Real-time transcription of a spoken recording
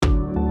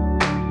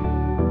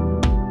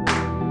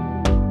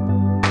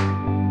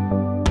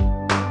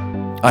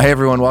Hi,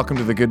 everyone. Welcome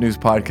to the Good News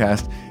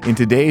Podcast. In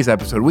today's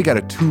episode, we got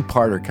a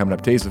two-parter coming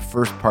up. Today's the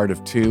first part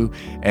of two,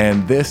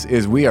 and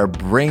we are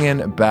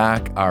bringing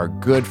back our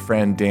good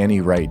friend, Danny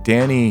Wright.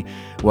 Danny,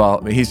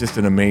 well, he's just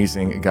an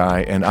amazing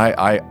guy, and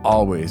I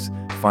always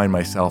find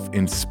myself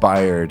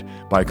inspired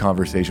by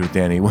conversation with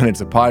Danny. When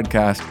it's a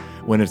podcast,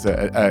 when it's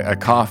a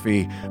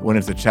coffee, when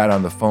it's a chat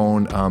on the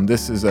phone.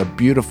 This is a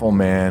beautiful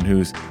man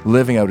who's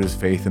living out his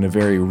faith in a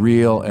very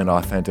real and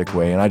authentic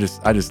way. And I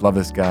just love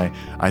this guy.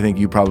 I think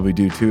you probably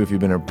do too. If you've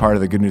been a part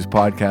of the Good News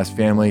Podcast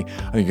family,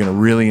 I think you're going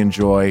to really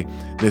enjoy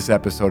this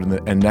episode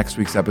and next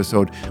week's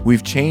episode.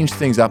 We've changed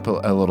things up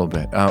a little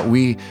bit.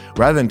 We,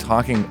 rather than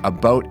talking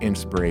about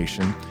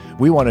inspiration,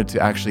 we wanted to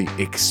actually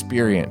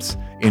experience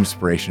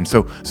inspiration.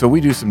 So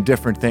we do some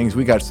different things.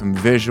 We got some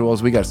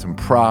visuals, we got some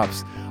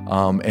props,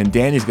 and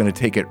Danny's going to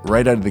take it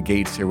right out of the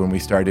gates here when we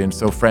start in.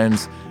 So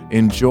friends,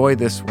 enjoy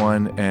this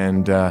one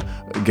and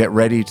get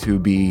ready to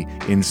be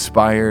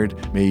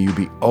inspired. May you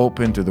be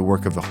open to the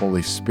work of the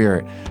Holy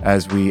Spirit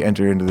as we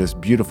enter into this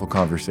beautiful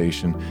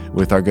conversation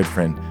with our good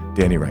friend,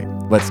 Danny Wright.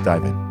 Let's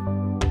dive in.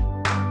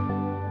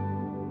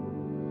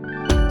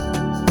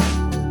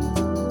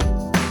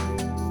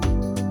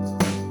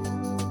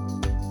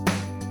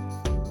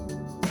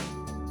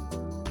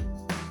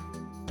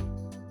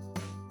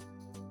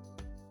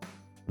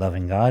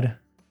 Loving God,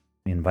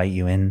 we invite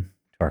you in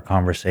to our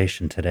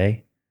conversation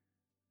today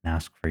and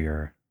ask for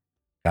your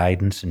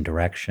guidance and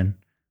direction.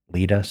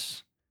 Lead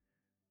us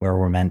where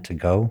we're meant to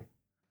go.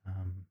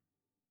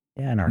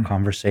 In our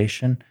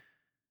conversation,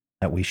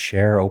 that we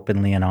share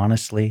openly and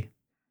honestly,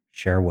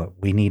 share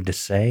what we need to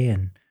say,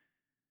 and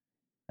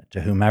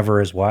to whomever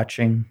is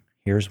watching,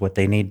 here's what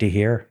they need to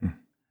hear.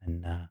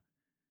 And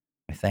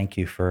I thank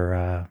you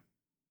for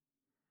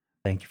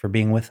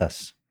being with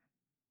us.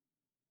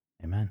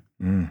 Amen.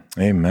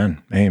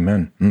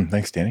 Amen.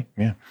 Thanks, Danny.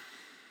 Yeah.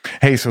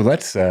 Hey, so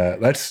let's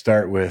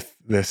start with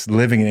this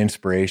living in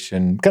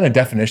inspiration kind of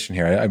definition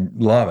here. I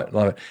love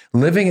it.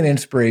 Living in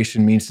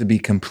inspiration means to be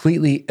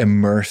completely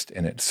immersed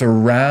in it,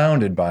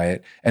 surrounded by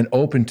it, and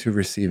open to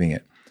receiving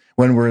it.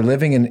 When we're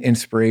living in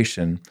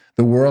inspiration,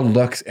 the world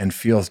looks and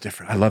feels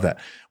different. I love that.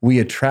 We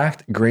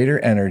attract greater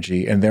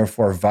energy and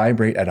therefore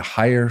vibrate at a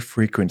higher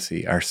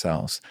frequency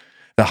ourselves.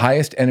 The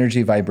highest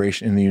energy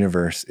vibration in the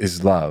universe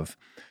is love.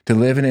 To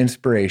live in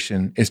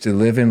inspiration is to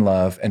live in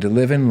love, and to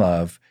live in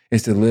love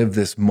is to live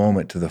this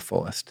moment to the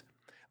fullest.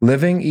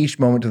 Living each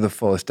moment to the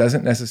fullest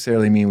doesn't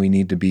necessarily mean we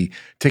need to be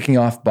ticking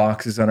off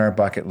boxes on our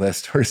bucket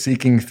list or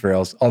seeking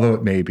thrills, although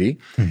it may be.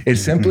 It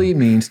simply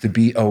means to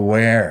be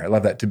aware. I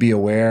love that. To be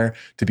aware,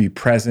 to be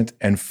present,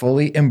 and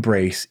fully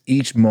embrace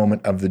each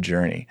moment of the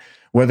journey.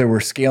 Whether we're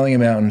scaling a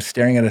mountain,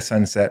 staring at a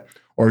sunset,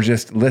 or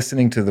just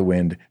listening to the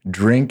wind,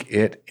 drink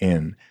it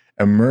in.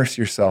 Immerse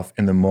yourself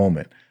in the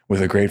moment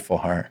with a grateful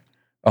heart.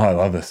 Oh, I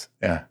love this.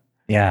 Yeah.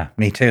 Yeah,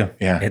 me too.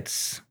 Yeah.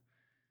 It's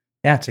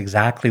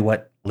exactly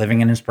what living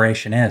in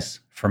inspiration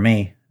is for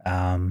me.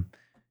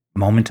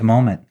 Moment to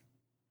moment.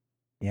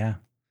 Yeah.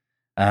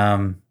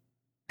 I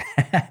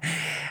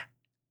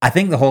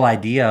think the whole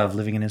idea of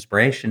living in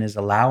inspiration is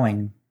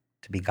allowing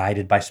to be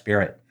guided by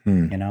Spirit.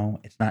 You know,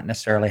 it's not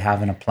necessarily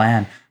having a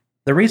plan.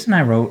 The reason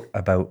I wrote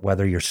about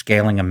whether you're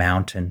scaling a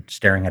mountain,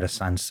 staring at a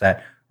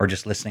sunset, or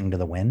just listening to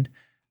the wind,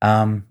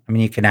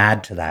 you can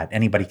add to that.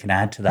 Anybody can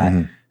add to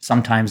that.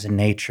 Sometimes in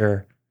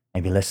nature,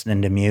 maybe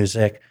listening to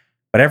music,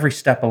 but every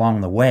step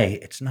along the way,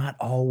 it's not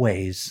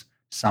always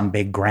some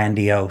big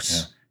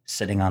grandiose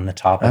sitting on the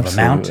top of a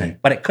mountain,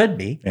 but it could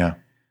be. Yeah.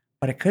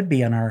 But it could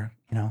be on our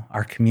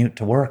commute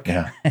to work.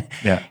 Yeah.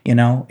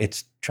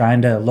 It's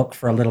trying to look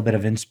for a little bit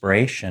of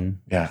inspiration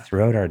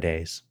throughout our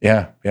days.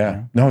 Yeah.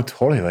 No,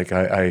 totally. Like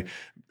I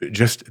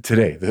just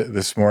today,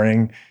 this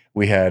morning,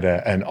 we had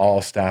an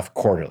all-staff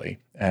quarterly,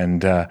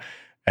 and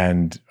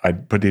I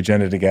put the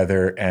agenda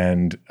together,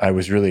 and I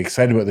was really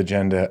excited about the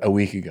agenda a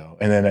week ago.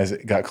 And then as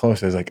it got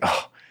closer, I was like,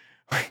 oh,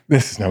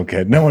 this is no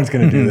good. No one's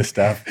going to do this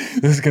stuff.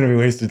 This is going to be a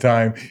waste of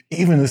time.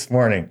 Even this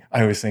morning,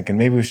 I was thinking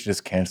maybe we should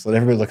just cancel it.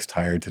 Everybody looks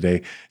tired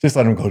today. Just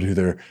let them go do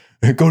their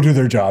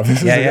job.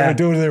 This is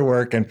do their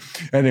work. And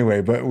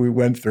anyway, but we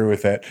went through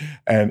with it,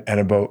 and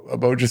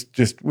about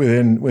just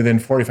within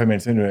 45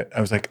 minutes into it, I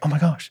was like, oh my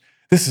gosh,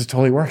 this is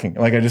totally working.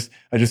 Like I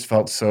just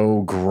felt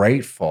so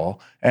grateful,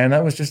 and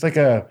that was just like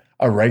a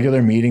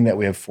regular meeting that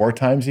we have 4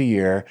 times a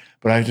year,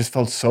 but I just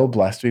felt so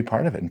blessed to be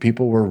part of it. And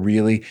people were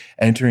really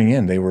entering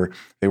in. They were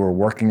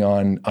working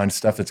on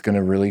stuff that's going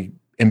to really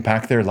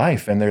impact their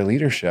life and their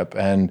leadership.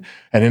 And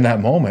in that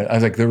moment, I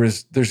was like, I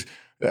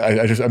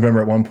remember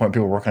at one point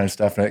people were working on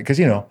stuff, because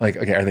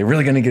okay, are they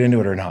really going to get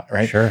into it or not,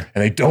 right? Sure.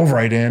 And they dove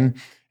right in,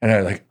 and I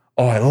was like,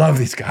 oh, I love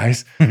these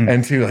guys.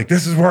 And two, like,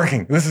 this is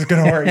working. This is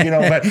going to work,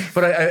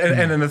 But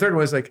and then the third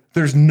was like,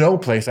 there's no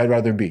place I'd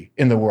rather be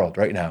in the world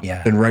right now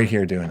than right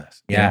here doing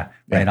this.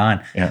 Right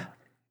on. Yeah.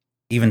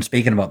 Even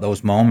speaking about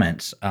those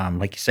moments,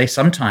 like you say,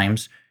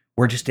 sometimes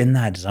we're just in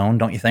that zone,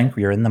 don't you think?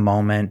 You're in the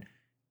moment.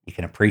 You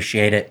can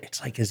appreciate it. It's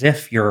like as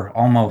if you're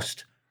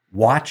almost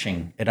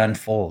watching it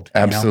unfold.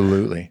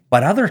 Absolutely.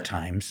 But other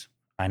times,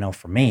 I know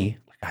for me,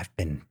 like I've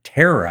been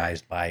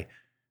terrorized by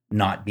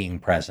not being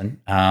present.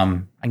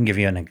 I can give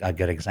you a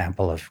good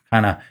example of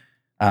kind of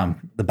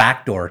the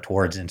back door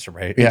towards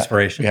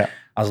inspiration. Yeah.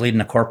 I was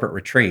leading a corporate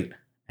retreat,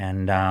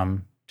 and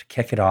to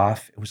kick it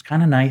off, it was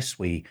kind of nice.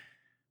 I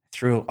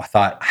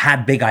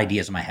had big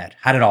ideas in my head,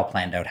 had it all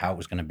planned out how it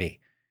was going to be.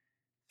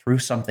 Threw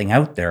something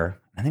out there.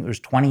 I think there was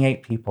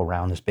 28 people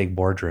around this big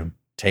boardroom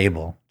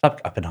table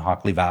up in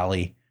Hockley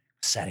Valley.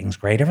 Setting's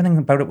great. Everything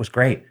about it was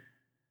great.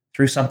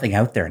 Threw something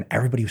out there, and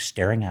everybody was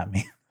staring at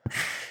me.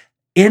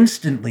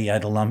 Instantly, I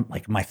had a lump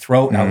like my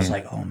throat, and I was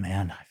like, "Oh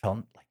man!" I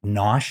felt like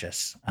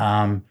nauseous.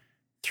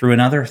 Threw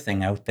another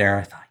thing out there.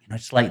 I thought,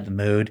 just lighten the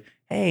mood.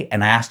 Hey,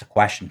 and I asked a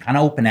question, kind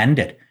of open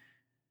ended.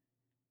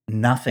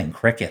 Nothing,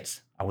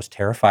 crickets. I was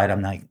terrified.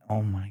 I'm like,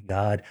 "Oh my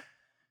God!"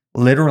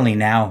 Literally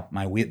now,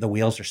 the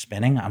wheels are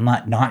spinning. I'm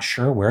not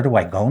sure where do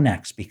I go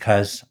next,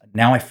 because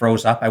now I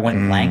froze up. I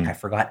went blank. I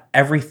forgot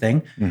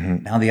everything.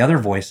 Now the other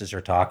voices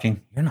are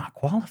talking. You're not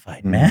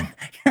qualified, man.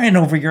 You're in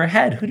over your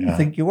head. Who do you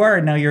think you are?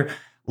 And now you're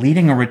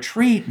leading a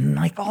retreat, and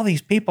like all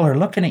these people are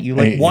looking at you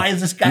like, why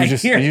is this guy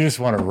here? You just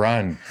want to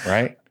run,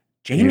 right?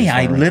 Jamie,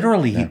 I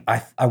literally,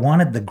 I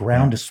wanted the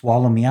ground to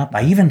swallow me up.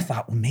 I even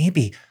thought, well,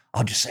 maybe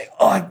I'll just say,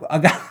 oh, I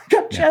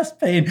got chest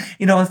pain.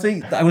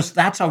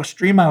 That's how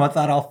extreme I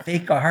thought I'll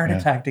fake a heart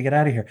attack to get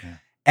out of here.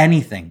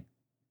 Anything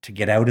to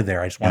get out of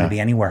there. I just want to be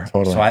anywhere.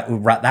 Totally. So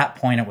at that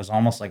point, it was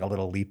almost like a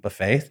little leap of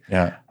faith.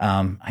 Yeah.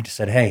 I just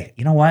said, hey,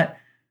 you know what?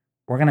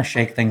 We're going to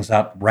shake things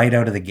up right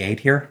out of the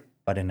gate here,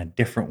 but in a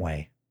different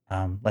way.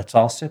 Let's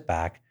all sit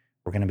back.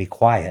 We're going to be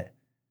quiet.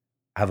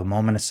 Have a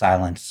moment of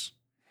silence.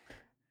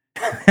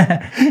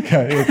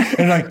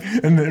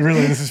 and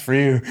really, this is for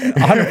you.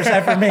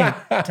 100% for me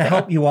to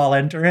help you all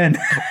enter in.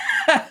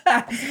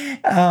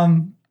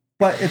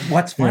 But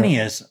what's funny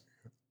is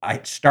I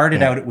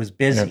started out, it was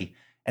busy.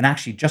 And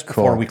actually, just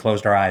before we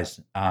closed our eyes,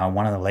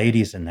 one of the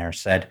ladies in there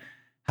said,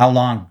 how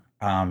long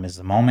is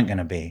the moment going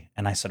to be?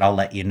 And I said, I'll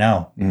let you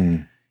know.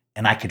 And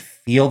I could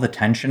feel the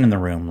tension in the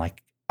room.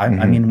 Like, I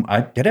mean,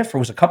 I did it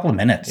was a couple of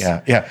minutes.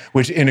 Yeah.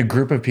 Which in a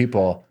group of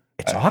people,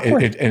 it's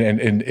awkward.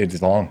 And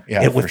it's long.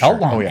 Yeah, it felt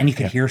long. And you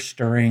could hear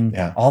stirring,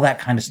 all that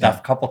kind of stuff.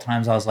 A couple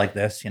times I was like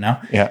this,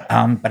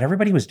 Yeah. But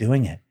everybody was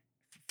doing it.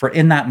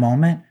 In that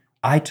moment,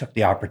 I took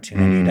the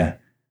opportunity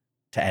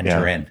to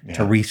enter in,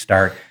 to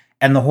restart.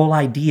 And the whole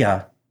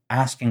idea,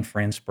 asking for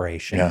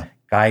inspiration,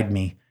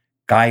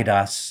 guide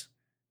us,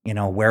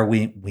 where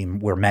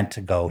we're meant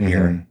to go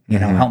here,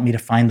 help me to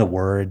find the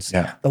words,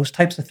 those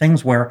types of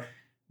things, where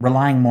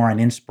relying more on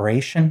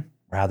inspiration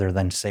rather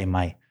than say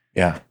my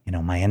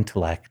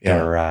intellect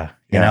or,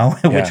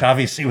 which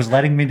obviously was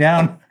letting me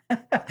down.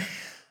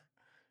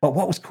 But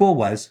what was cool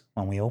was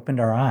when we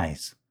opened our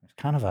eyes, there's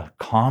kind of a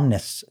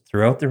calmness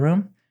throughout the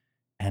room.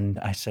 And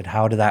I said,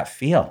 how did that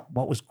feel?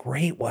 What was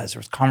great was there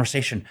was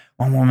conversation.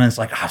 One woman's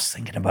like, I was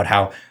thinking about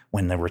how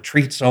when the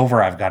retreat's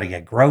over, I've got to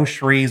get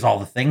groceries, all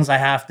the things I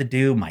have to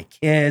do, my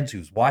kids,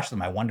 who's watched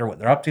them, I wonder what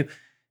they're up to.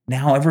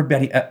 Now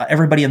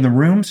everybody in the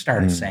room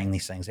started saying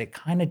these things. It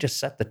kind of just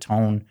set the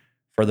tone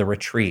for the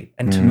retreat.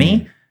 And to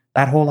me,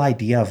 that whole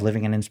idea of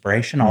living in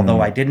inspiration,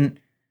 although I didn't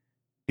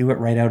do it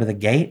right out of the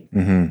gate,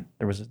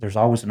 there's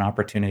always an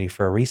opportunity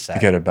for a reset.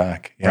 To get it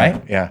back.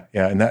 Right? Yeah.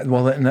 And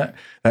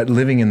that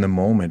living in the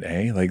moment,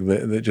 like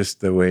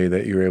just the way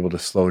that you're able to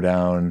slow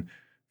down,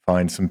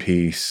 find some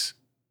peace,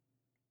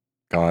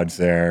 God's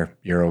there,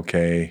 you're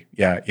okay.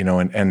 Yeah,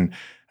 and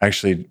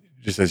actually,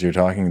 just as you're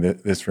talking,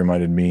 this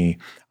reminded me,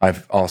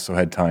 I've also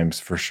had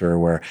times for sure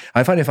where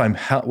I find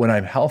when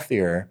I'm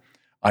healthier,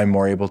 I'm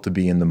more able to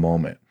be in the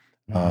moment.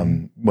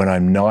 When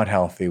I'm not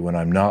healthy, when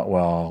I'm not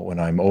well, when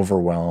I'm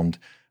overwhelmed,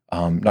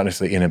 not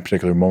necessarily in a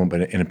particular moment,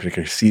 but in a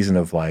particular season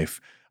of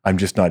life, I'm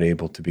just not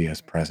able to be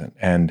as present.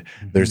 And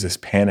there's this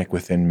panic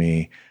within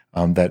me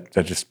that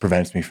just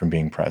prevents me from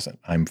being present.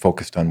 I'm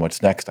focused on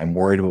what's next. I'm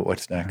worried about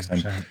what's next.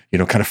 100%.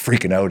 I'm, kind of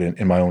freaking out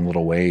in my own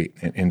little way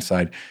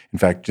inside. In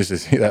fact, just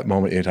as that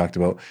moment you talked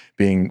about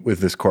being with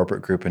this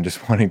corporate group and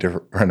just wanting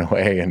to run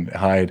away and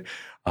hide,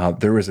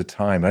 there was a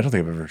time, I don't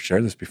think I've ever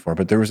shared this before,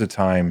 but there was a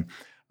time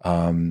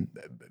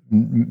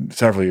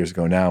several years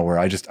ago now where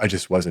I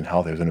just wasn't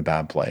healthy. I was in a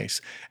bad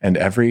place. And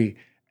every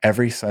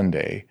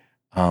Sunday,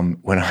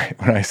 when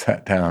I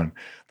sat down,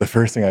 the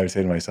first thing I would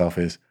say to myself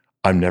is,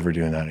 I'm never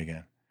doing that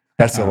again.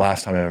 That's the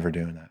last time I'm ever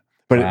doing that.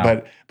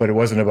 But it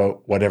wasn't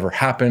about whatever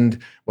happened,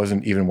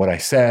 wasn't even what I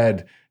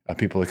said.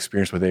 People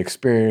experienced what they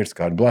experienced.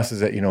 God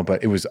blesses it,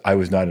 but I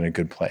was not in a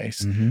good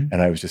place.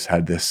 And I was just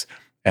had this,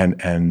 I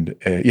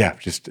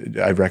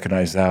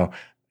recognize now,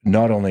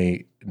 not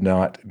only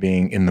not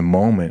being in the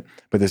moment,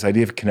 but this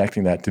idea of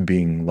connecting that to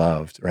being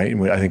loved, right?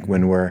 And I think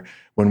when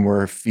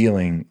we're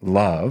feeling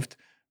loved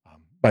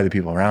by the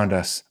people around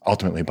us,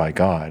 ultimately by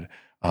God,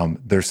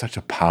 there's such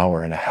a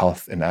power and a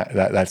health, and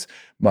that's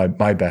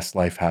my best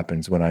life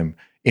happens when I'm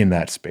in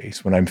that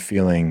space, when I'm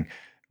feeling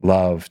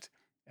loved,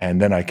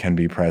 and then I can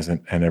be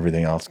present, and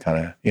everything else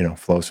kind of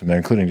flows from there,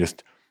 including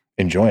just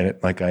enjoying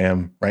it like I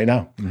am right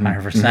now.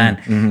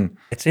 100%.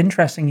 It's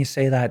interesting you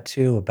say that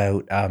too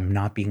about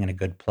not being in a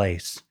good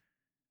place.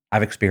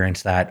 I've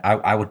experienced that.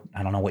 I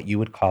don't know what you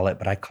would call it,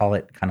 but I call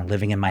it kind of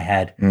living in my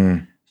head.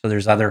 So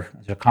there's a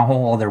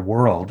whole other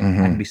world. I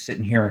can be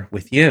sitting here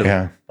with you,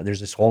 but there's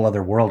this whole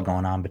other world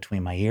going on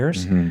between my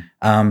ears.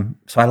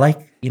 So I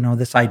like,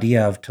 this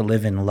idea of to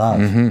live in love,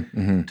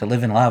 to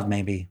live in love,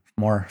 maybe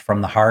more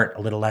from the heart,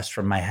 a little less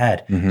from my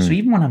head. So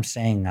even when I'm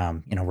saying,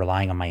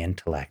 relying on my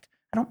intellect,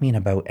 I don't mean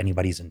about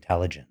anybody's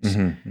intelligence.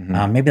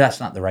 Maybe that's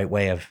not the right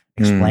way of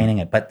explaining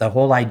it, but the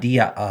whole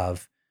idea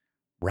of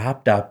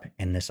wrapped up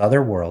in this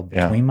other world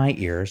between my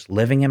ears,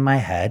 living in my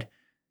head,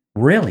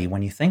 really,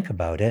 when you think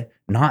about it,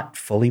 not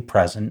fully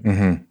present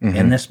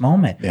in this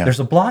moment. There's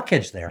a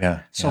blockage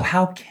there. So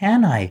how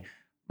can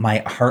my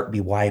heart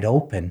be wide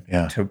open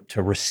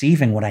to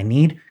receiving what I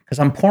need? Because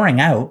I'm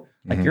pouring out,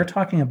 like you're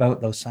talking about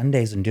those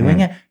Sundays and doing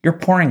it, you're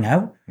pouring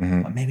out,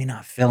 but maybe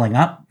not filling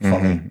up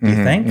fully, do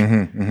you think?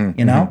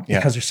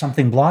 Because there's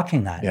something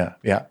blocking that.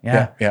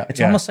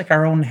 It's almost like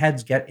our own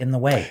heads get in the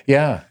way.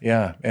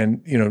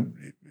 And,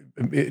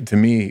 to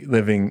me,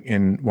 living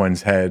in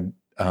one's head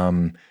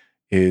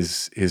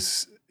is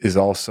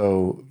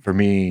also for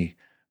me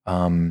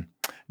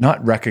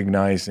not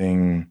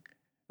recognizing,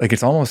 like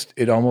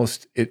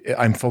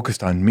I'm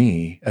focused on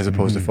me as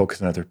opposed to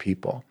focused on other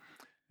people,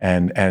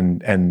 and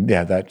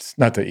that's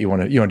not that you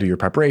want to do your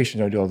preparation,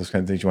 you want to do all those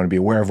kinds of things. You want to be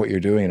aware of what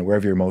you're doing and aware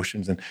of your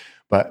emotions,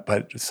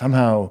 but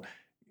somehow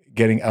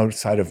getting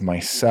outside of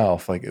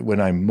myself, like when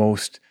I'm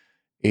most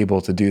able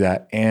to do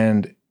that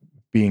and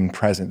being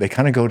present, they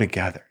kind of go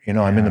together.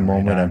 I'm in the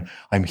moment. Right,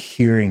 I'm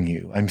hearing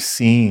you. I'm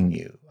seeing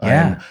you.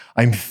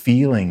 I'm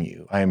feeling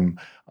you. I'm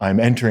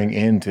entering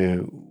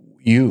into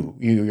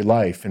your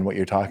life and what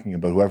you're talking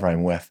about, whoever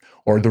I'm with,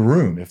 or the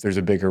room. If there's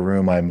a bigger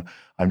room,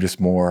 I'm just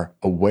more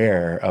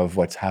aware of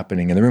what's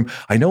happening in the room.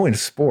 I know in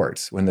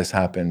sports when this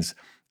happens,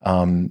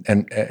 and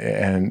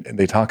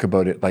they talk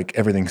about it like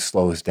everything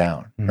slows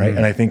down, right?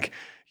 And I think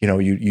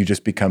you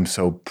just become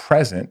so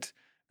present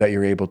that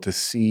you're able to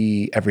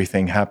see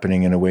everything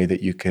happening in a way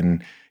that you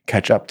can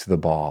catch up to the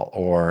ball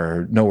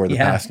or know where the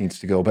pass needs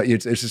to go. But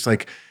it's just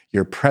like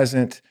you're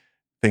present,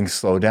 things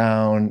slow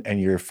down, and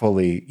you're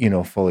fully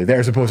there,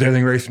 as opposed to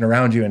everything racing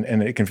around you.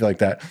 And it can feel like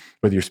that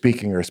whether you're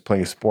speaking or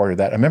playing a sport or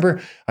that. I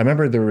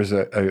remember there was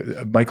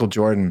a Michael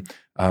Jordan.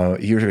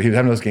 He was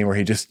having those games where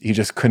he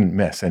just couldn't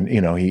miss, and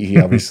he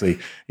obviously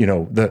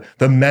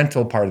the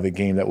mental part of the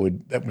game that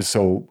was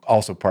so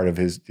also part of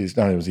his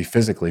not only was he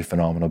physically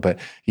phenomenal, but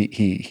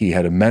he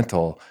had a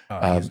mental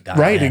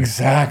right in.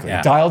 Exactly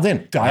dialed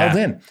in.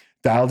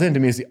 Dialed in to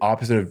me is the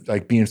opposite of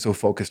like being so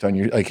focused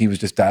on like he was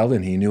just dialed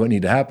in. He knew what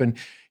needed to happen.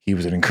 He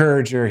was an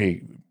encourager.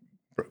 He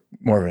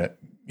more of a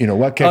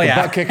butt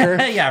kicker.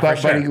 For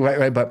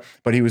sure.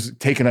 But he was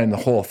taking on the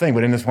whole thing.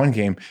 But in this one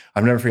game,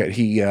 I'll never forget.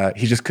 He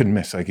just couldn't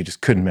miss. Like he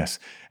just couldn't miss.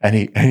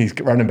 And he's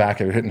running back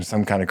and hitting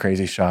some kind of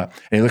crazy shot.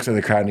 And he looks at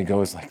the crowd and he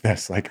goes like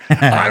this, like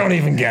I don't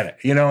even get it.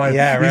 He's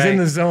in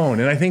the zone.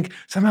 And I think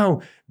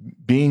somehow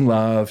being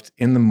loved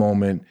in the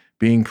moment,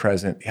 being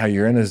present, how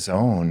you're in a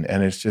zone,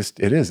 and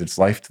it's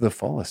life to the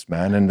fullest,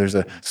 man. And there's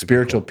a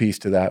spiritual piece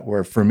to that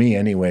where, for me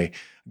anyway,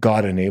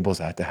 God enables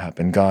that to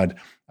happen. God,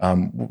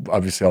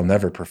 obviously I'll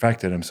never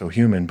perfect it. I'm so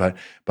human, but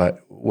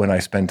when I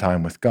spend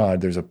time with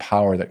God, there's a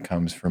power that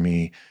comes for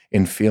me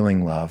in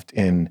feeling loved,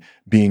 in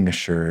being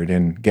assured,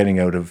 in getting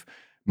out of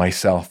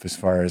myself as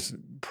far as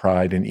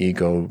pride and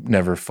ego,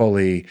 never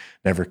fully,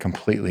 never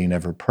completely,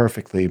 never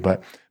perfectly.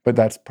 But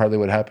that's partly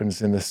what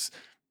happens in this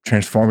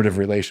transformative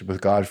relationship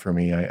with God for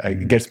me.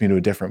 It gets me to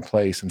a different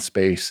place and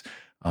space,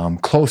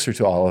 closer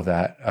to all of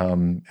that.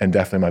 And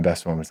definitely my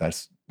best moments,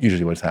 that's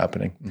usually what's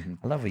happening.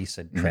 I love what you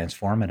said,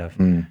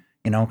 transformative,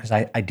 because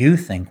I do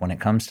think when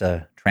it comes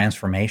to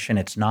transformation,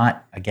 it's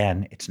not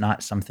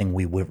something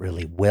we would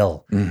really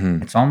will.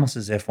 It's almost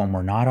as if when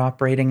we're not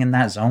operating in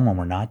that zone, when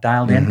we're not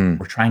dialed in,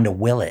 we're trying to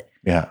will it.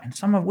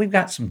 And we've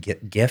got some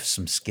gifts,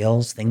 some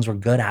skills, things we're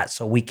good at,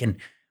 so we can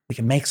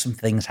make some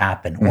things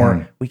happen,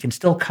 or we can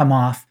still come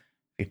off.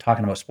 If you're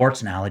talking about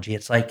sports analogy,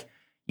 it's like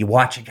you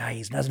watch a guy,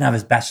 he doesn't have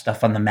his best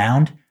stuff on the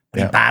mound,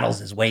 but he battles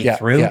his way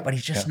through, but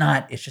he's just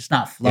not, it's just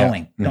not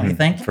flowing. Don't you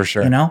think? For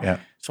sure.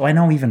 So I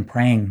know even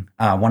praying,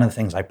 one of the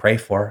things I pray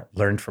for,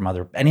 learned from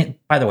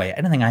by the way,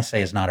 anything I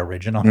say is not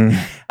original.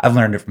 I've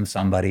learned it from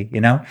somebody,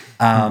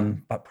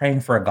 but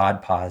praying for a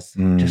God pause,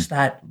 just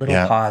that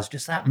little pause,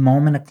 just that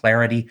moment of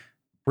clarity,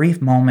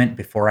 brief moment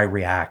before I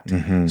react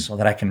so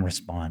that I can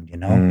respond,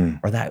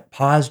 or that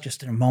pause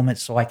just in a moment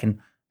so I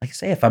can, like I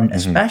say,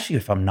 especially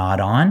if I'm not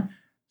on,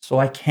 so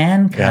I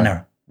can kind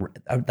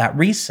of that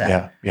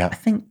reset. I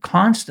think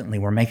constantly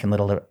we're making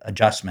little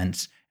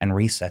adjustments and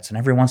resets, and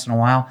every once in a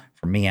while,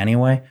 for me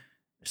anyway,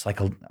 it's like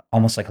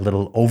almost like a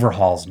little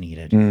overhaul's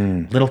needed.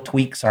 Little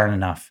tweaks aren't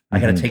enough. I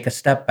got to take a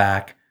step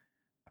back,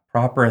 a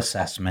proper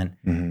assessment.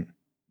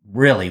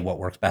 Really, what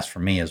works best for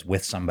me is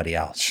with somebody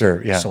else.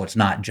 Sure, yeah. So it's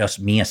not just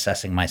me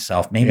assessing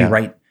myself. Maybe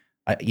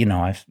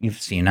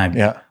you've seen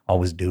I'm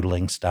always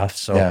doodling stuff.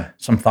 So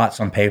some thoughts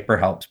on paper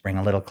helps bring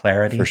a little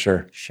clarity. For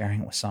sure.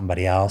 Sharing it with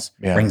somebody else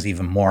brings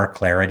even more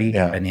clarity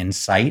and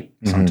insight,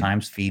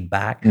 sometimes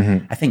feedback.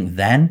 I think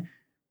then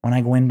when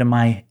I go into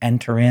my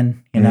enter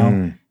in,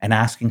 and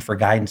asking for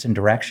guidance and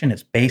direction,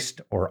 it's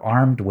based or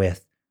armed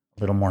with a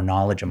little more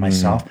knowledge of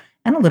myself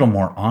and a little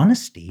more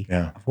honesty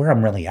of where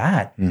I'm really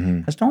at.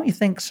 Because don't you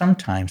think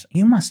sometimes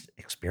you must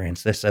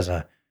experience this as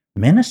a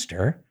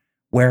minister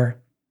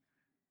where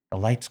the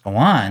lights go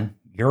on,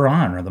 you're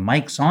on, or the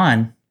mic's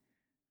on,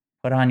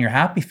 put on your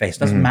happy face.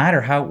 Doesn't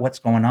matter what's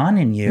going on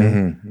in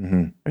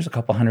you. There's a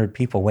couple hundred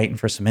people waiting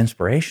for some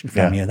inspiration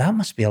from you. That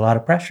must be a lot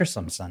of pressure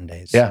some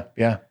Sundays. Yeah.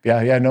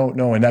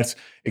 No. And that's,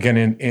 again,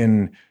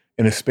 in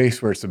a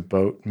space where it's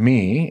about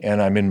me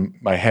and I'm in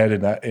my head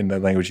in the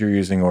language you're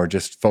using, or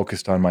just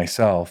focused on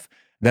myself,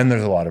 then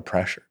there's a lot of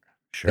pressure.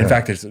 Sure. In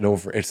fact, it's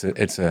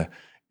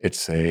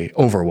a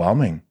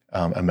overwhelming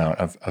amount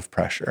of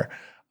pressure.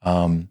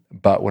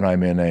 But when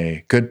I'm in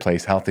a good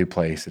place, healthy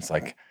place, it's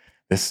like,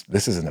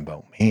 this isn't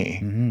about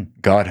me.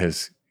 God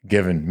has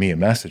given me a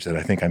message that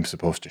I think I'm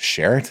supposed to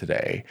share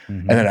today.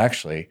 And then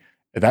actually,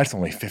 that's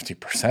only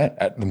 50%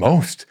 at the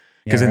most.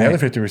 Because then the other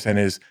 50%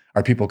 is,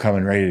 are people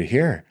coming ready to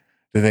hear?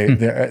 Do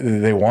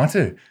they want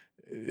to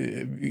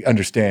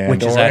understand?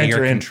 Which is out of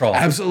your control.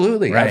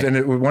 Absolutely. Right.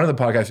 And one of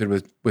the podcasts I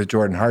did with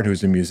Jordan Hart,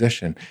 who's a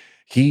musician,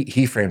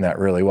 he framed that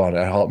really well. And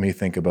it helped me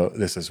think about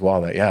this as well,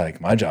 that, like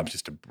my job is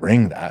just to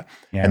bring that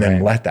and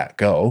then let that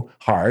go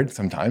hard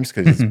sometimes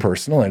because it's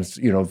personal and it's,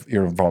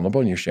 you're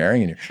vulnerable and you're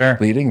sharing and you're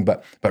leading.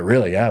 But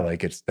really,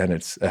 like it's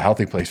a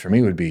healthy place for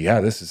me would be,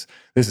 this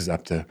is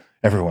up to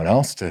everyone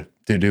else to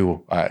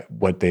do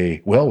what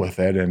they will with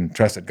it and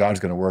trust that God's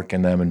going to work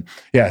in them.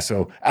 And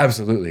so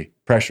absolutely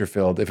pressure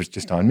filled if it's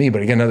just on me.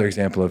 But again, another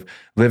example of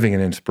living in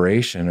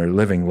inspiration or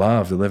living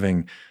love,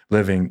 living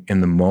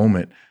in the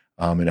moment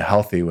in a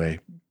healthy way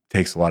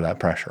takes a lot of that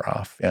pressure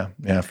off.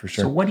 Yeah, for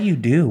sure. So what do you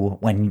do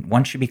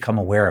once you become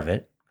aware of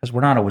it? Because we're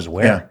not always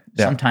aware.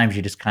 Yeah. Sometimes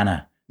you just kind of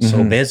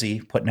so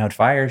busy putting out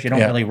fires, you don't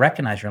really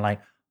recognize. You're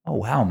like, oh,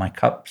 wow, my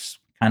cup's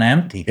kind of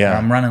empty. Yeah. Or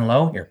I'm running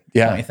low here.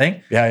 Don't you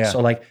think? Yeah.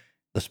 So like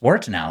the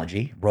sports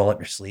analogy, roll up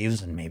your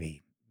sleeves and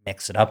maybe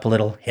mix it up a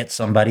little, hit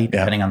somebody,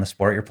 depending on the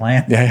sport you're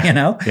playing,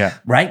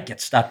 right?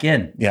 Get stuck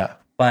in. Yeah.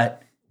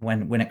 But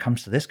when it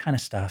comes to this kind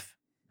of stuff,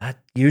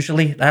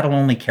 that'll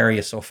only carry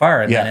you so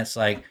far. And then it's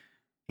like,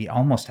 you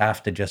almost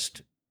have to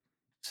just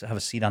have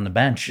a seat on the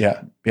bench.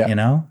 Yeah.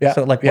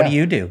 So like, what do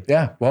you do?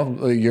 Yeah.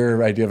 Well,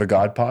 your idea of a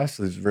God pause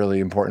is really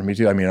important to me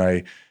too. I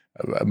mean,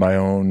 my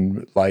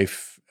own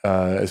life,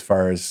 as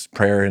far as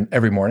prayer and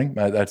every morning,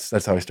 that's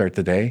how I start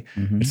the day.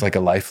 It's like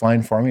a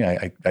lifeline for me.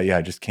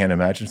 I just can't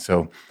imagine.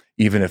 So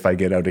even if I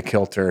get out of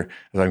kilter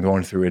as I'm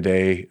going through a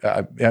day,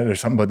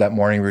 there's something about that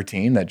morning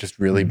routine that just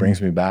really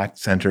brings me back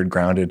centered,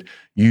 grounded,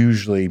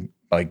 usually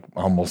like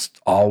almost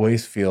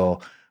always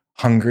feel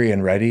hungry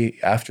and ready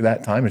after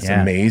that time. It's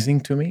amazing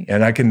to me.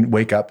 And I can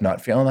wake up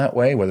not feeling that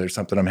way, whether it's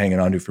something I'm hanging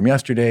on to from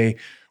yesterday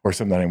or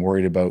something that I'm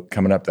worried about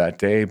coming up that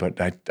day. But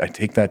I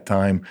take that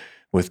time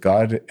with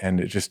God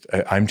and it just,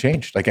 I'm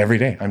changed. Like every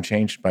day, I'm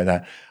changed by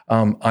that.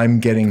 I'm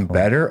getting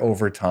better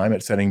over time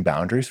at setting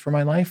boundaries for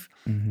my life.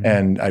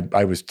 And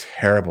I was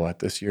terrible at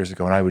this years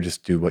ago. And I would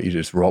just do what you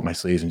just roll up my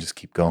sleeves and just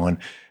keep going.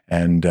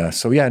 And I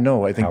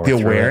think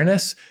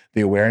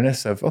the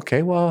awareness of,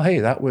 okay, well, hey,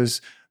 that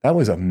was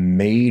a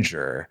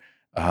major,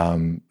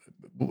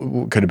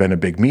 could have been a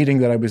big meeting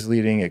that I was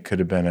leading. It could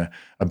have been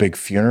a big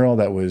funeral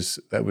that was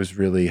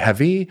really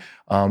heavy,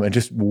 and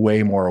just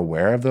way more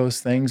aware of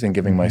those things and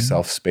giving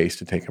myself space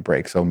to take a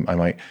break. So I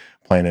might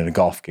plan in a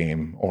golf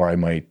game, or I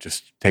might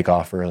just take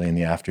off early in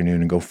the afternoon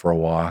and go for a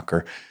walk,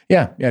 or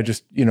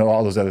just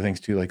all those other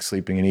things too, like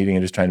sleeping and eating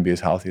and just trying to be as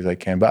healthy as I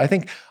can. But I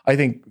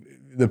think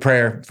the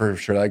prayer for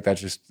sure, like that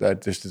just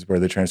is where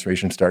the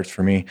transformation starts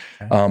for me.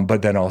 Okay.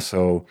 But then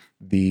also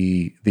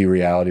the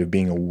reality of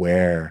being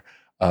aware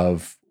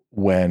of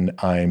when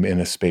I'm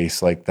in a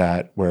space like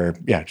that where,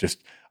 I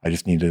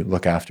just need to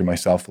look after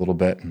myself a little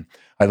bit. And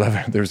I love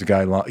it. There was a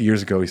guy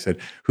years ago, he said,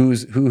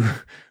 who's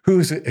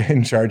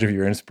in charge of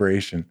your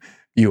inspiration?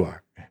 You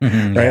are.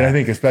 Right. Yeah. I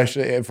think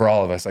especially for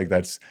all of us, like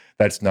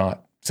that's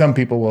not, some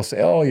people will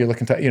say, oh, you're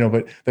looking to,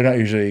 but they're not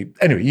usually,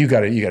 anyway, you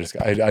got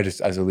to, I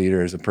just, as a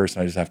leader, as a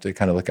person, I just have to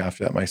kind of look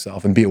after that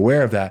myself and be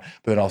aware of that,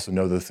 but then also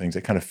know those things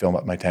that kind of fill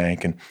up my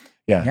tank.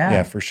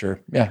 And for sure.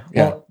 Yeah.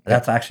 Well,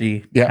 that's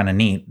actually kind of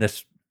neat.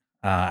 This,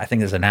 I think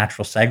there's a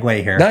natural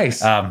segue here.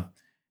 Nice.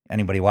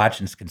 Anybody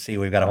watching can see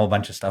we've got a whole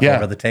bunch of stuff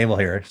over the table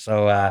here.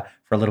 So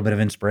for a little bit of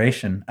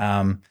inspiration,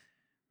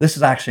 this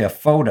is actually a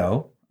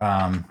photo.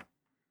 I'm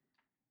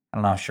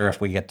not sure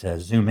if we get to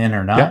zoom in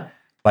or not,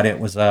 but it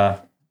was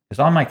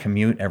on my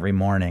commute every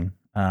morning.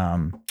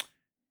 And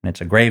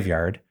it's a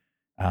graveyard.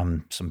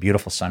 Some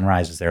beautiful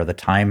sunrises there. The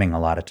timing a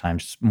lot of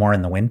times more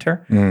in the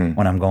winter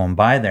when I'm going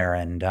by there.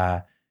 And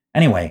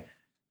anyway,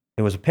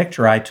 it was a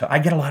picture I took. I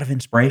get a lot of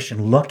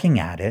inspiration looking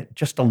at it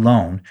just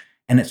alone.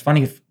 And it's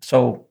funny.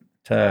 So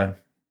to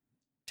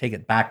take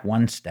it back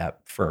one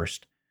step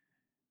first,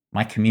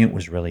 my commute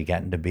was really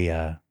getting to be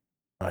a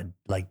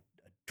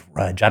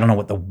drudge. I don't know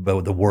what the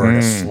word,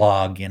 a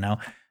slog, So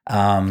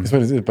what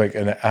is it, like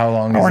how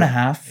long? Hour and a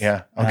half.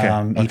 Yeah.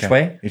 Okay. Each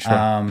way.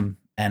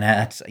 And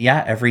that's,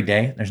 every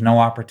day. There's no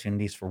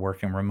opportunities for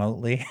working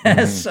remotely.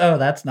 Mhm. So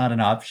that's not an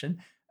option.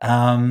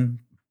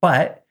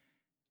 But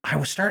I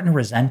was starting to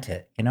resent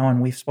it,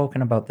 and we've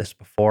spoken about this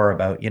before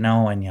about,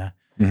 when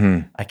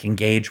Mhm. I can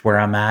gauge where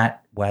I'm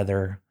at,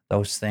 whether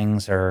those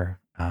things are,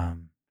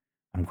 I'm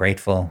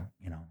grateful,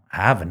 I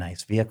have a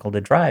nice vehicle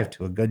to drive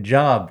to a good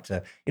job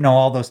to,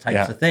 all those types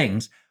Yeah. of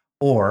things.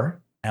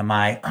 Or am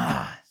I,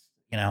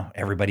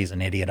 everybody's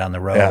an idiot on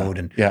the Yeah. road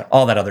and Yeah.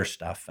 all that other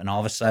stuff. And all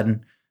of a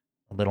sudden,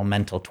 a little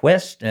mental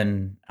twist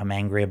and I'm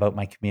angry about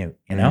my commute.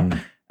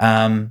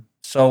 Mm.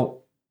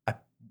 So I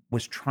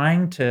was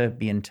trying to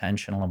be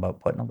intentional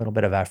about putting a little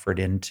bit of effort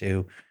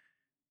into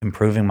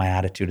improving my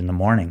attitude in the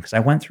morning because I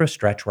went through a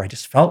stretch where I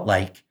just felt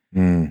like,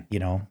 Mm.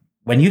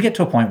 when you get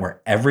to a point where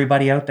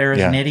everybody out there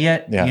is an Yeah.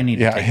 idiot, you Yeah. need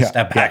to Yeah. take a Yeah.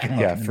 step back Yeah. and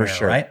look Yeah. in the For mirror,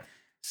 sure. right?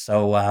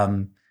 So,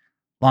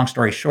 long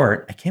story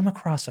short, I came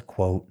across a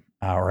quote,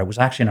 or it was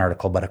actually an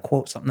article, but a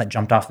quote, something that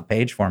jumped off the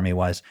page for me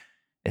was,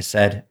 it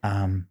said,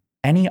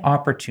 any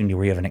opportunity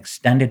where you have an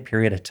extended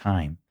period of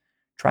time,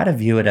 try to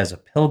view it as a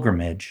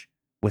pilgrimage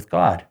with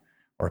God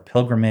or a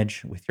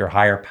pilgrimage with your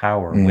higher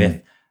power, Mm.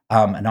 with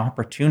an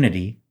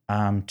opportunity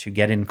to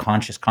get in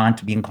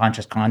to be in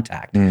conscious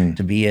contact, Mm.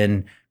 to be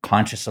in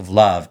conscious of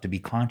love, to be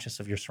conscious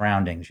of your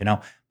surroundings,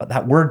 But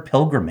that word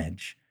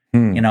pilgrimage,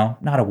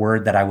 Mm. not a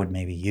word that I would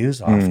maybe use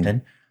Mm.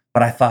 often,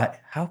 but I thought,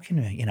 how can,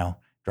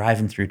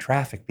 driving through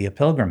traffic be a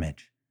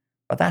pilgrimage?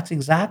 But that's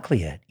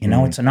exactly it.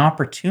 Mm. It's an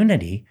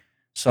opportunity.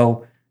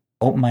 So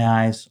open my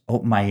eyes,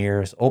 open my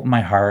ears, open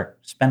my heart,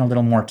 spend a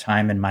little more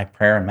time in my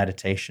prayer and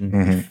meditation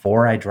Mhm.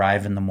 before I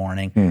drive in the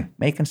morning, Mm.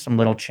 making some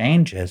little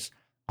changes.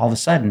 All of a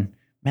sudden,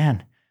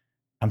 man,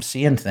 I'm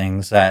seeing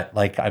things that,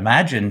 like, I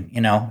imagine,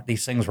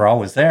 these things were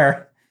always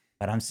there,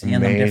 but I'm seeing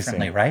them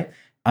differently, Amazing.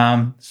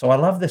 right? So I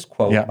love this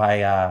quote Yeah. by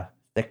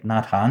Thich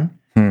Nhat Hanh.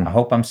 I Mm.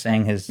 hope I'm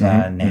saying his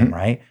Mhm. name Mhm.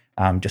 right.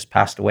 Just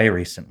passed away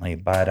recently,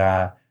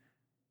 but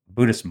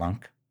Buddhist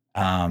monk,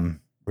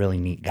 really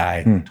neat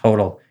guy, Mm.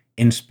 total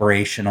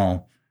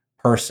inspirational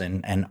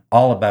person, and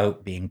all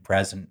about being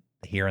present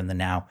here in the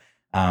now.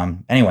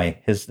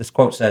 Anyway, this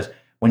quote says,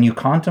 "When you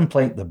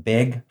contemplate the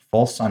big,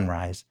 full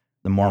sunrise,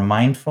 the more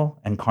mindful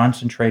and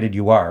concentrated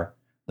you are,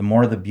 the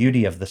more the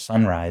beauty of the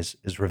sunrise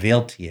is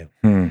revealed to you."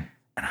 Mm.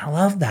 And I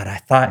love that. I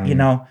thought,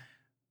 Mm.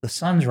 the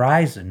sun's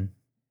rising,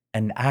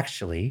 and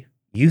actually,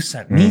 you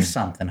sent me Mm.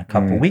 something a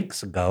couple Mm.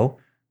 weeks ago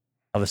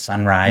of a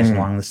sunrise Mm.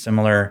 along the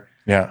similar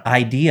Yeah.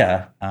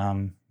 idea.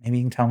 Maybe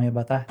you can tell me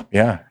about that.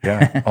 Yeah.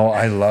 Yeah. Oh,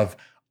 I love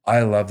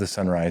the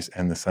sunrise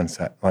and the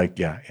sunset. Like,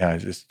 yeah, yeah,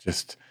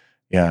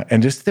 yeah,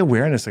 and just the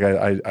awareness.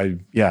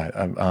 Like, yeah.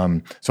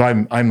 So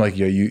I'm like,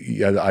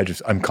 yeah,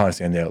 I'm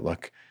constantly on the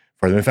outlook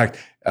for them. In fact,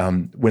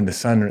 when the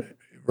sun,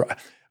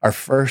 our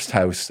first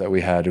house that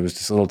we had, it was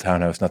just a little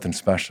townhouse, nothing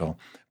special.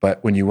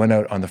 But when you went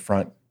out on the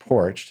front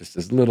porch, just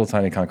this little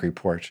tiny concrete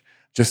porch,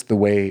 just the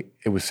way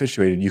it was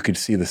situated, you could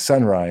see the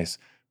sunrise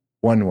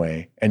one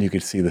way and you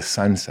could see the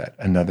sunset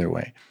another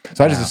way.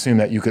 So I just Wow. assumed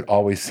that you could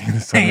always see the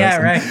sunrise. Yeah,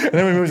 right. And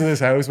then we moved to this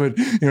house, but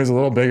it was a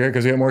little bigger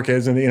because we had more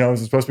kids and, it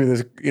was supposed to be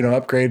this,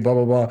 upgrade, blah,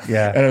 blah, blah.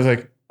 Yeah. And I was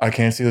like, I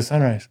can't see the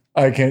sunrise.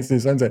 I can't see the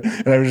sunset.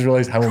 And I just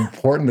realized how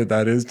important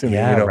that is to me,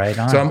 Yeah, right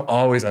So on. I'm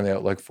always on the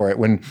outlook for it.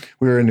 When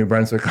we were in New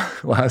Brunswick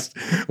last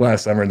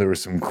summer, there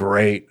was some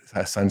great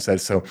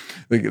sunsets. So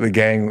the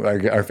gang,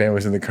 our family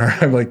was in the car.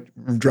 I'm like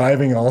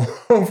driving all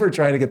over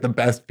trying to get the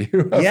best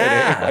view of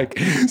Yeah. it. Like,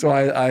 so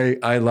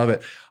I love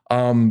it.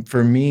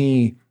 For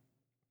me,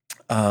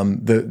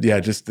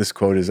 just this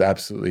quote is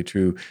absolutely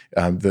true.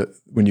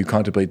 When you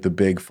contemplate the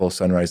big full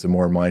sunrise, the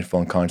more mindful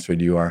and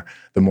concentrated you are,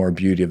 the more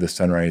beauty of the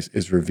sunrise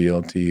is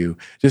revealed to you.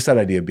 Just that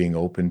idea of being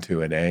open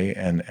to it,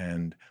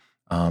 and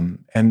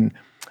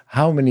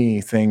how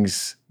many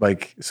things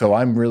like so.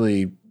 I'm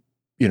really,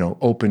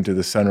 open to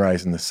the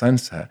sunrise and the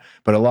sunset,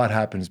 but a lot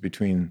happens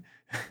between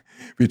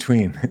those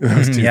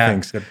two Yeah,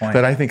 things good point.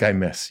 that I think I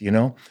miss.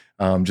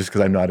 Just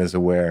because I'm not as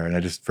aware,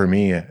 and for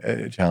me,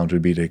 a challenge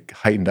would be to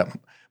heighten up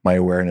my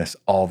awareness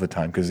all the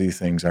time because these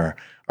things are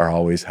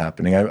always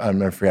happening. I'll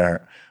never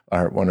forget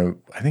I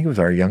think it was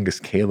our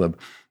youngest Caleb.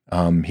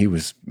 He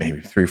was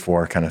maybe 3,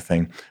 4 kind of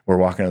thing. We're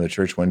walking out of the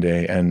church one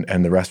day,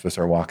 and the rest of us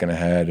are walking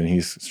ahead, and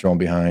he's strolling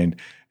behind,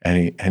 and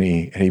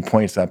he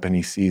points up and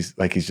he sees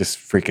like he's just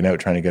freaking out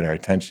trying to get our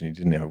attention. He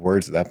didn't have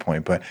words at that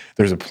point, but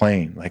there's a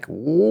plane like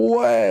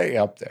way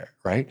up there,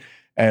 right?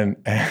 And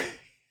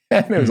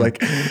and it was like,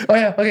 oh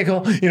yeah, okay, cool.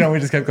 We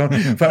just kept going.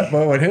 But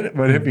what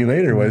hit me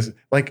later was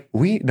like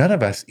none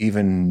of us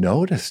even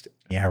noticed it.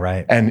 Yeah,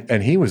 right.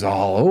 And he was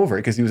all over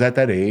it because he was at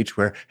that age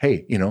where,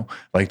 hey,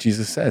 like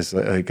Jesus says,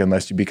 like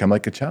unless you become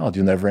like a child,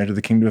 you'll never enter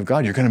the kingdom of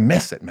God. You're going to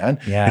miss it, man.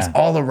 Yeah. It's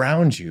all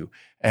around you.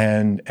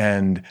 And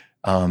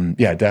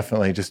yeah,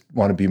 definitely just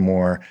want to be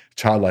more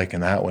childlike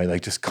in that way,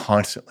 like just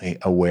constantly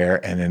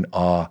aware and in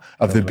awe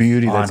of the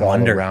beauty that's all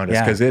around us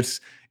because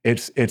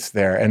it's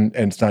there. And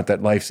it's not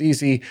that life's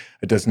easy.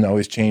 It doesn't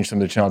always change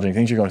some of the challenging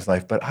things you're going through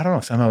life, but I don't know,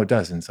 somehow it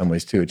does in some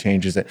ways too. It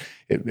changes it.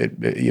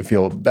 You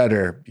feel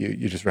better.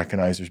 You just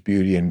recognize there's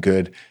beauty and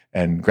good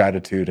and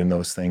gratitude and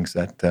those things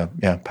that,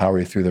 power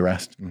you through the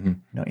rest. Mm-hmm.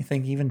 Don't you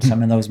think even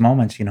some of those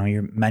moments,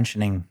 you're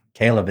mentioning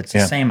Caleb, it's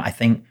the same, I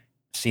think,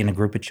 seeing a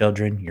group of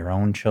children, your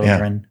own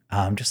children,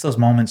 just those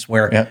moments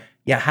where,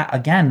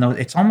 again, though,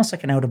 it's almost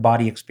like an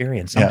out-of-body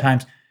experience.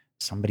 Sometimes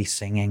somebody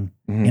singing,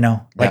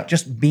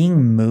 just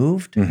being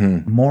moved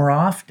more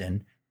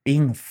often,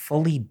 being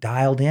fully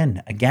dialed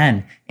in,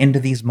 again, into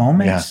these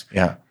moments.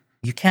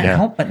 You can't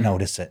help but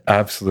notice it.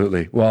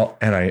 Absolutely. Well,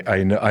 and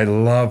I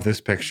love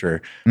this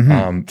picture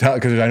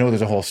because I know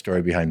there's a whole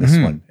story behind this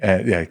one.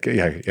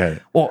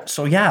 Well,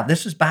 so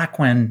this is back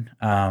when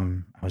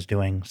I was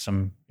doing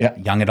some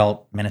young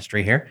adult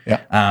ministry here,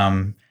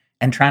 and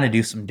trying to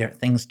do some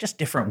things, just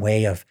different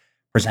way of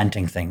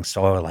presenting things.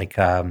 So like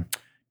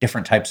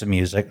different types of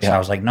music. So I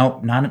was like, no,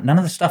 none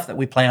of the stuff that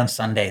we play on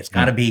Sunday. It's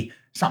got to be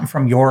something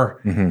from your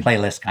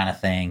playlist kind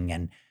of thing.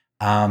 And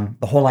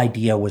the whole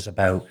idea was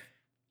about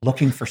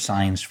looking for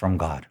signs from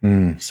God.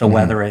 So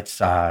whether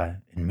it's in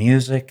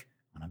music,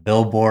 on a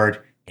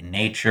billboard, in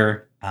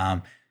nature,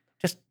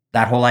 just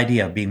that whole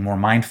idea of being more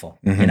mindful,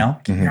 keep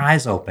your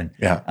eyes open.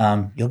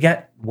 You'll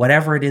get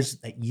whatever it is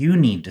that you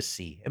need to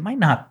see. It might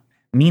not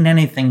mean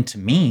anything to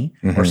me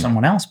or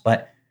someone else,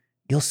 but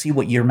you'll see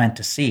what you're meant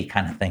to see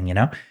kind of thing,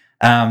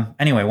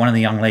 Anyway, one of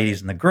the young ladies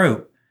in the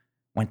group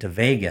went to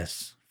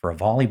Vegas for a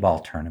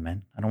volleyball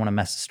tournament. I don't want to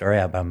mess the story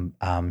up.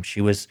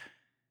 She was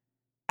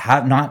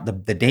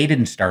the day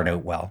didn't start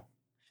out well.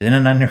 She's in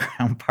an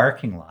underground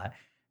parking lot,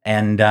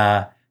 and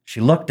she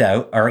looked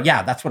out,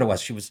 that's what it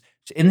was. She was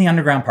in the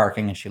underground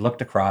parking, and she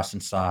looked across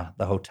and saw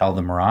the Hotel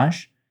the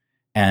Mirage,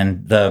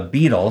 and the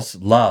Beatles'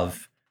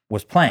 Love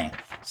was playing.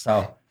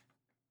 So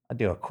I'll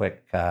do a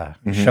quick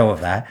show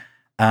of that.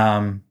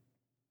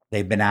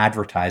 They've been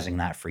advertising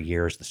that for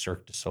years, the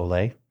Cirque du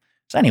Soleil.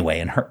 So anyway,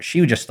 and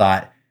she just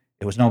thought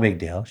it was no big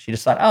deal. She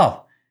just thought,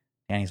 oh,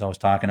 Danny's always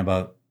talking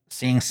about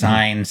seeing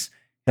signs.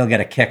 He'll get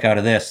a kick out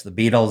of this, the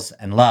Beatles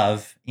and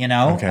Love,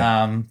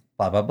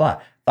 blah, blah,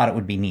 blah. Thought it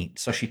would be neat.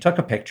 So she took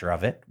a picture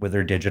of it with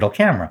her digital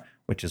camera,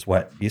 which is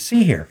what you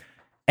see here.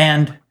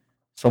 And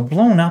so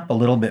blown up a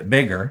little bit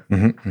bigger,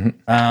 you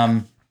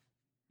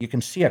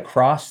can see a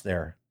cross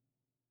there.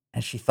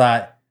 And she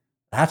thought,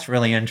 that's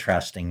really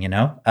interesting,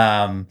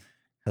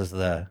 because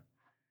the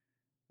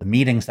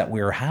meetings that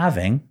we were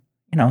having,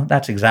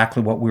 that's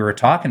exactly what we were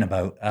talking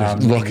about.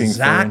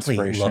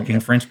 Looking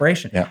for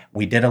inspiration. Yeah.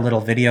 We did a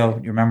little video,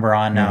 you remember,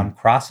 on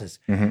crosses.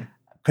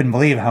 Couldn't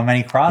believe how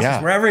many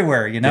crosses were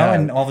everywhere,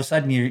 and all of a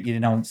sudden,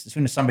 as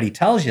soon as somebody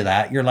tells you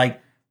that, you're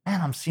like, man,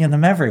 I'm seeing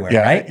them everywhere,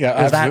 right? Yeah,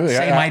 absolutely.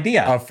 That same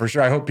idea. For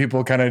sure. I hope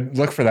people kind of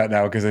look for that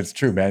now because it's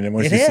true, man. And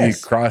once you see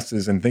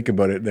crosses and think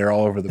about it, they're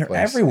all over the place.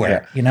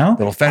 Everywhere,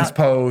 Little fence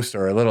post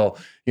or a little,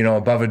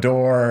 above a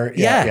door.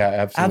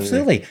 Yeah,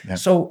 absolutely. Yeah.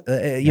 So,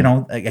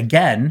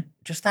 again,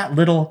 just that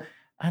little,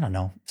 I don't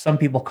know, some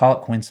people call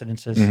it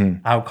coincidences.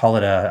 I would call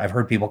it I've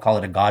heard people call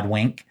it a God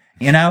wink,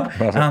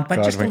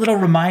 but just a little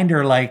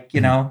reminder like,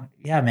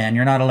 man,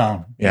 you're not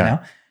alone,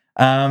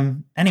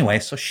 Anyway,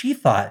 so she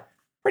thought,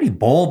 pretty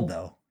bold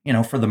though,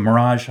 for the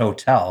Mirage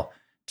Hotel.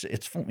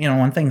 It's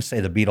one thing to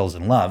say the Beatles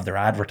in Love, they're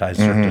advertised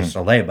Cirque du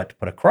Soleil, but to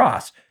put a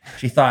cross,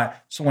 she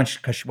thought, so when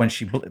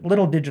she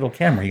little digital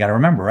camera, you got to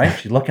remember, right?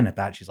 She's looking at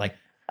that. She's like,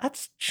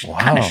 that's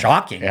kind of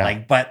shocking.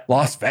 But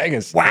Las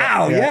Vegas.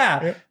 Wow.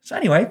 Yeah. So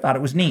anyway, thought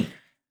it was neat.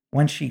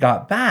 When she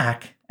got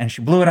back and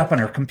she blew it up on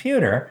her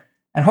computer,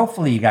 and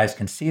hopefully you guys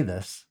can see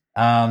this,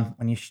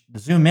 when you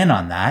zoom in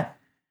on that,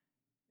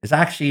 is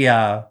actually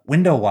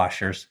window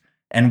washers.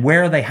 And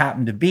where they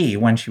happened to be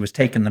when she was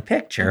taking the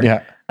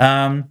picture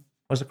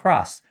was a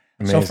cross.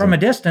 Amazing. So from a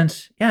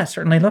distance, it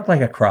certainly looked like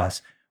a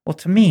cross. Well,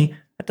 to me,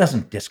 that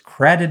doesn't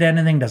discredit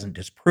anything, doesn't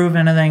disprove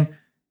anything.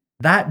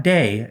 That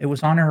day, it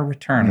was on her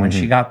return when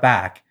she got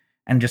back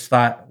and just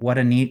thought, what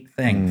a neat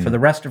thing. For the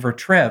rest of her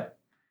trip,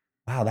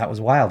 wow, that was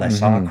wild. I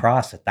saw a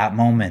cross at that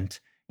moment.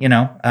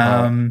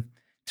 To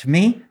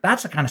me,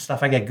 that's the kind of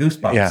stuff I get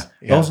goosebumps. Yeah.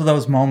 Those are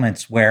those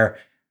moments where,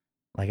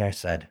 like I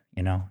said,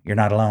 you're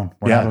not alone.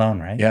 We're not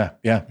alone, right? Yeah.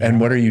 And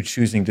what are you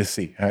choosing to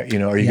see? Are you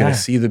going to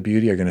see the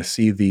beauty? Are you going to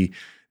see the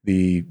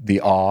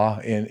awe?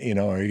 And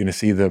are you going to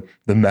see the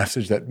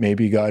message that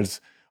maybe God's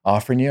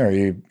offering you? Or are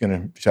you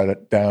going to shut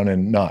it down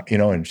and not?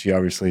 And she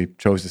obviously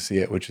chose to see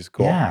it, which is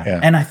cool. Yeah.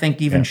 And I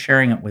think even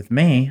sharing it with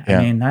me,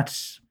 I mean,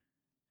 that's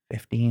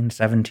 15,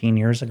 17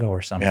 years ago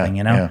or something.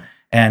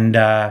 And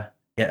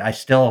I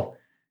still,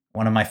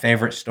 one of my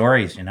favorite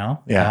stories. It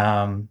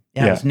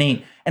was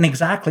neat. And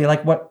exactly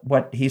like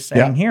what he's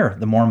saying here,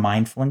 the more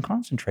mindful and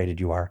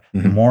concentrated you are,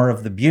 the more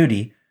of the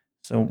beauty.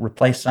 So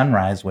replace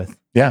sunrise with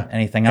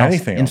anything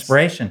else.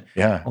 Inspiration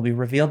will be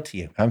revealed to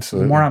you.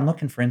 Absolutely. The more I'm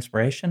looking for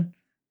inspiration,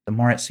 the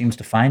more it seems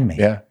to find me.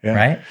 Yeah, yeah.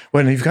 Right?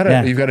 Well, and you've got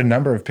a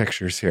number of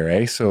pictures here,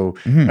 eh? So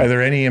are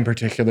there any in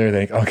particular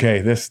that,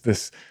 okay,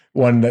 this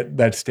one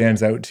that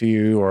stands out to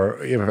you, or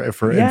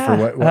for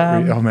what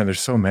oh man, there's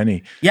so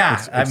many.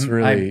 Yeah, It's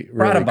really, I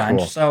brought really a bunch,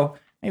 cool. so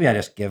maybe I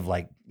just give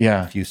like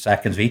a few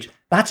seconds of each.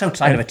 That's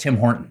outside of a Tim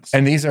Hortons.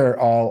 And these are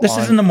all This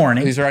is in the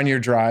morning. These are on your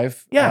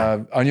drive,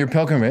 on your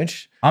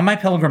pilgrimage. On my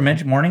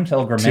pilgrimage, morning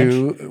pilgrimage.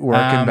 To work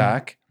and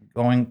back.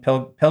 Going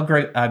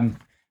pilgrim.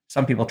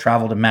 Some people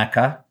travel to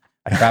Mecca.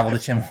 I travel to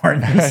Tim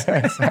Hortons.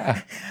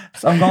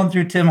 So I'm going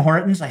through Tim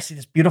Hortons. I see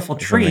this beautiful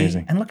tree,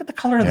 and look at the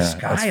color of the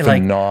sky.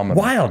 Like phenomenal.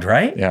 Wild,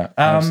 right? Yeah,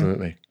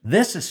 absolutely.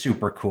 This is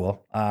super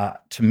cool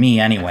to me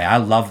anyway. I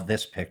love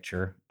this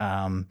picture.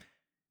 And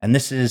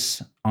this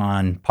is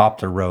on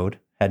Poplar Road,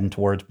 heading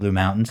towards Blue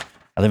Mountains.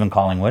 I live in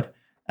Collingwood.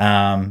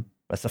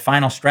 It's the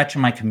final stretch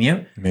of my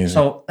commute. Amazing.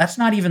 So that's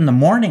not even the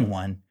morning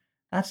one.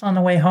 That's on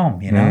the way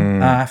home,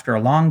 after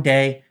a long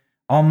day,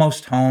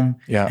 almost home.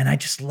 Yeah. And I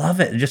just love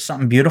it. There's just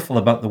something beautiful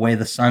about the way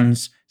the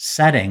sun's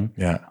setting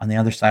on the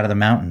other side of the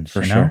mountains.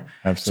 For sure.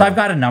 Absolutely. So I've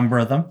got a number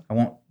of them. I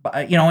won't,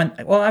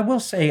 I will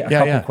say a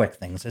couple quick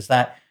things is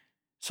that,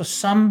 so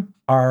some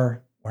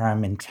are where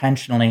I'm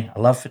intentionally, I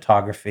love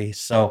photography.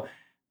 So,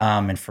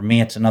 and for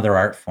me, it's another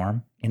art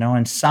form,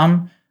 and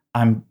some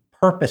I'm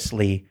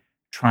purposely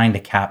trying to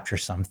capture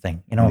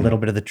something, a little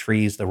bit of the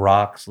trees, the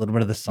rocks, a little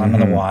bit of the sun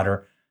and the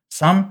water.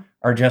 Some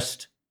are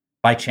just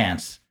by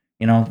chance.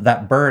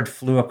 That bird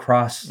flew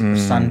across the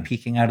sun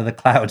peeking out of the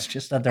clouds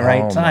just at the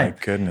right time. Oh my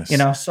goodness.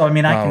 So I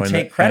mean, I can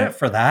take credit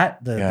for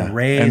that. The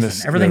rays,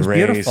 and everything's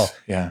beautiful.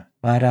 Yeah.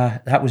 But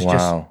that was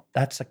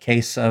that's a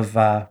case of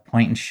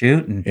point and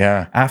shoot. And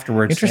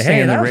afterwards, interesting.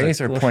 Hey, and the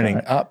rays are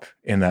pointing up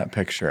in that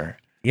picture.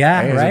 Yeah,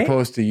 right? Right. As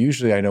opposed to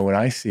usually, I know when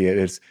I see it,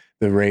 it's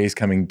the rays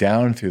coming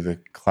down through the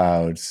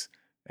clouds.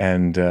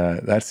 And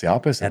that's the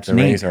opposite. That's the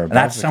neat. rays are above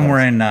That's the somewhere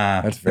clouds. in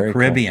That's the very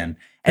Caribbean.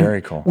 Cool.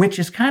 Very cool. Which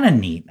is kind of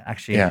neat,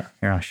 actually. Yeah.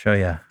 Here, I'll show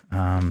you.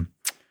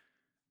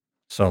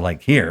 So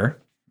like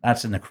here,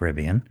 that's in the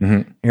Caribbean.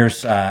 Mm-hmm.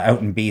 Here's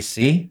out in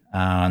BC,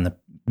 in the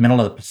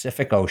middle of the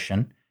Pacific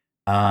Ocean.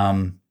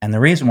 And the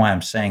reason why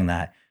I'm saying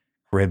that,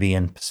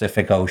 Caribbean,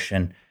 Pacific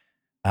Ocean,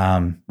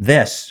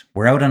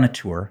 we're out on a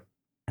tour,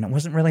 and it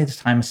wasn't really the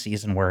time of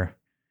season where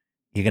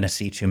you're going to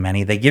see too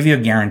many. They give you a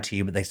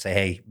guarantee, but they say,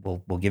 hey,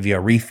 we'll give you a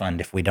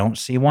refund if we don't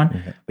see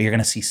one, but you're going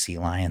to see sea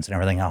lions and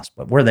everything else.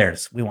 But we're there.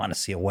 We want to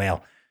see a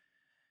whale.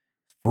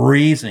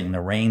 Freezing.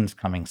 The rain's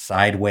coming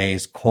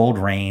sideways, cold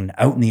rain,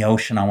 out in the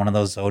ocean on one of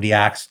those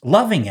Zodiacs,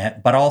 loving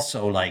it, but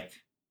also like,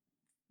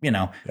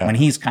 when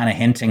he's kind of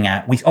hinting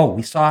at,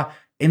 we saw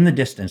in the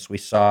distance, we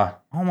saw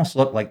almost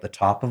looked like the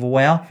top of a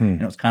whale. And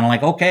it was kind of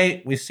like,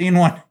 okay, we've seen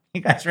one.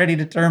 You guys ready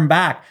to turn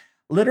back?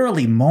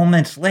 Literally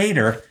moments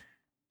later,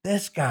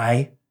 this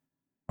guy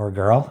or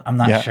girl, I'm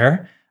not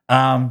sure,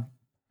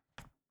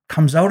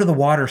 comes out of the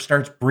water,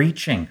 starts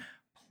breaching,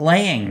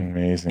 playing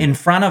in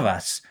front of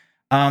us.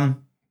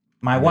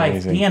 My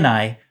wife, Dee, and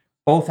I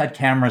both had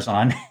cameras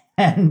on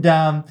and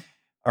or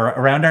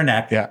around our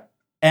neck. Yeah.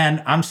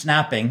 And I'm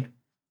snapping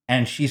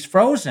and she's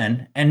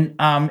frozen. And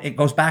it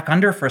goes back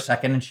under for a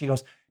second. And she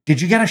goes,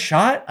 did you get a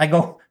shot? I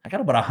go, I got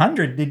about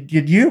 100.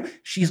 Did you?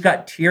 She's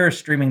got tears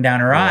streaming down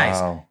her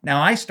eyes.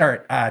 Now I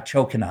start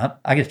choking up.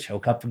 I get to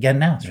choke up again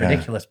now. It's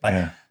ridiculous.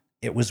 But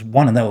it was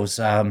one of those.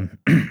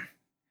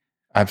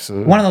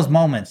 Absolutely. One of those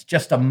moments,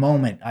 just a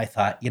moment. I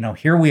thought,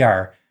 here we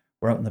are.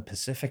 We're out in the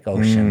Pacific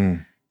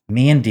Ocean.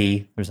 Me and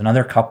Dee, there's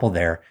another couple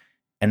there.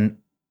 And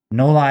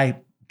no lie,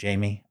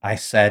 Jamie, I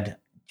said,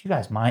 do you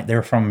guys mind? They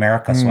were from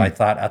America, so I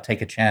thought I'll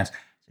take a chance.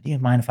 Do you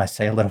mind if I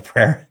say a little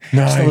prayer?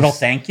 Nice. Just a little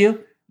thank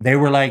you. They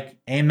were like,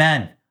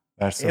 amen.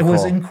 That's so it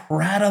was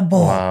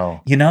incredible.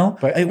 Wow.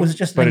 But it was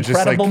just an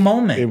incredible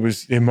moment. It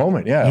was a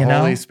moment,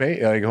 holy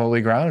space, like holy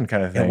ground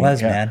kind of thing. It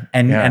was, man.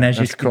 And as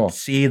you could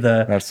see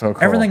that's so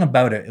cool. Everything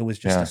about it, it was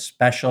just a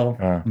special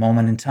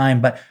moment in time.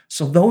 But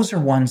so those are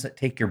ones that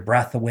take your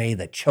breath away,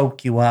 that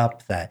choke you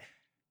up, that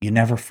you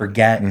never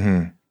forget.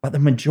 But the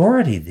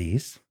majority of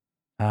these,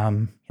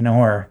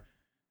 are,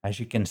 as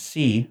you can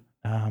see,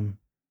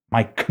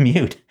 my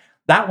commute.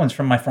 That one's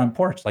from my front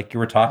porch, like you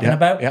were talking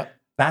about. Yeah.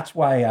 That's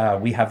why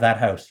we have that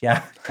house.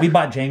 Yeah. We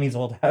bought Jamie's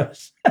old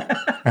house.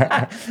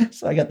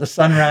 So I got the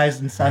sunrise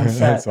and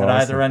sunset at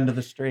either end of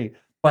the street.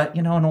 But,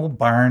 an old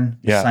barn,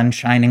 sun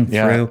shining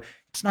through.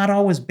 It's not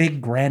always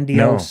big,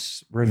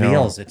 grandiose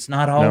reveals. It's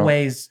not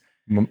always,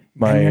 and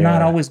you're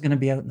not always going to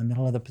be out in the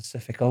middle of the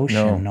Pacific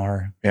Ocean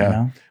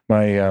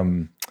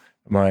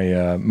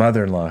My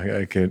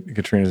mother-in-law,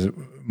 Katrina's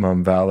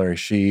mom, Valerie,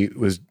 she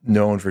was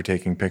known for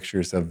taking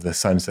pictures of the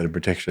sunset in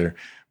particular,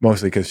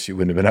 mostly because she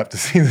wouldn't have been up to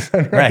see the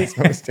sunrise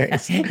most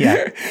days.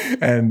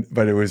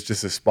 But it was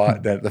just a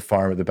spot at the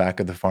farm, at the back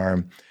of the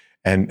farm.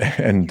 And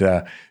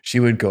she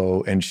would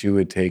go and she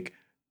would take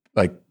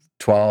like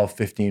 12,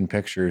 15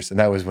 pictures. And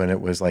that was when it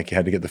was like you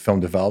had to get the film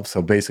developed.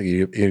 So basically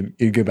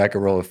you'd get back a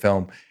roll of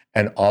film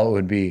and all it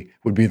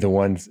would be the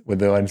ones with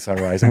the one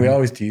sunrise. And we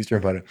always teased her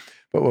about it.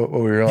 But what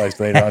we realized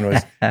later on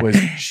was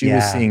she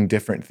was seeing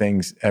different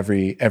things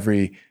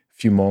every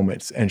few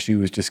moments, and she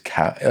was just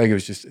it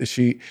was just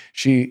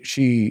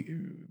she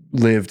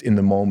lived in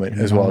the moment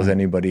as well as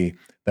anybody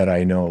that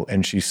I know,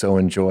 and she so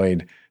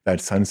enjoyed that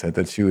sunset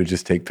that she would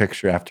just take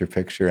picture after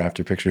picture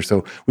after picture.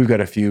 So we've got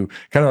a few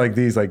kind of like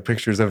these like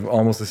pictures of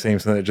almost the same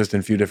sunset, just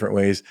in a few different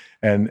ways,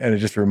 and it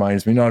just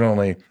reminds me not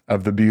only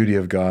of the beauty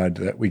of God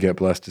that we get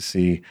blessed to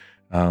see,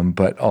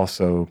 but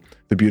also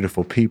the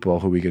beautiful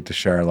people who we get to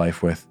share our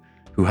life with,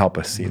 who help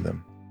us see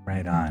them.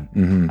 Right on.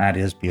 Mm-hmm. That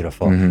is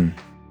beautiful. Mm-hmm.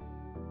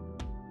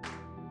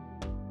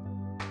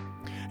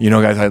 You know,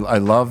 guys, I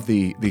love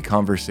the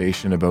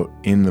conversation about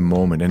in the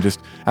moment, and just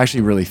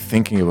actually really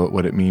thinking about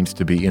what it means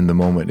to be in the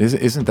moment.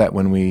 Isn't that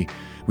when we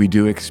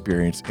do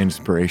experience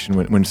inspiration,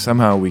 when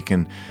somehow we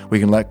can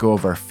let go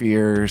of our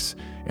fears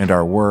and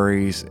our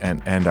worries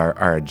and our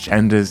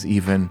agendas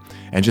even,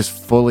 and just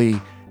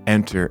fully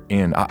enter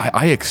in.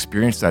 I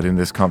experienced that in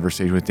this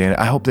conversation with Dan.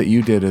 I hope that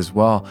you did as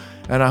well.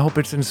 And I hope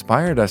it's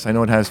inspired us. I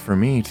know it has for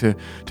me to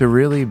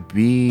really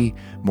be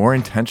more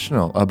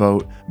intentional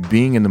about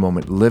being in the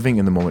moment, living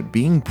in the moment,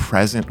 being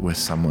present with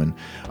someone,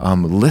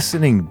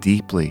 listening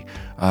deeply,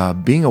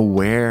 being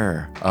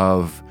aware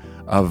of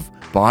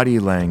body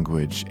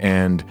language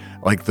and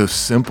like those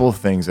simple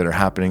things that are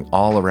happening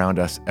all around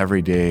us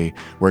every day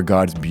where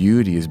God's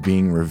beauty is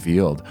being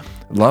revealed.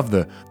 Love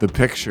the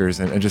pictures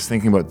and just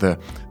thinking about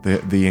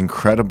the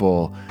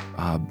incredible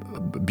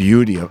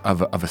beauty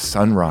of a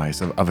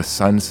sunrise, of a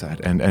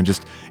sunset, and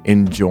just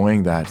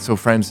enjoying that. So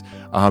friends,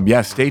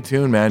 stay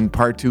tuned, man.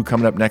 Part 2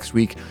 coming up next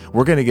week.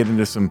 We're going to get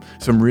into some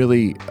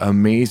really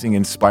amazing,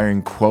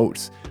 inspiring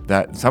quotes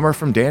that some are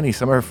from Danny,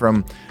 some are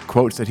from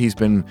quotes that he's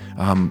been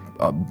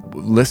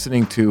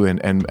listening to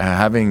and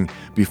having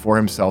before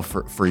himself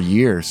for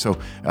years. So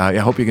I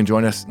hope you can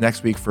join us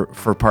next week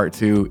for part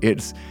 2.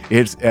 It's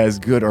as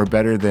good or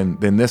better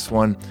than this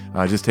one.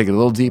 Just take it a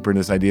little deeper in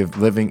this idea of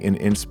living in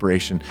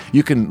inspiration.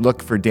 You can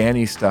look for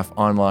Danny's stuff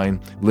online,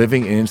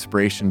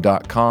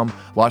 livingininspiration.com.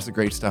 Lots of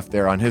great stuff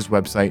there on his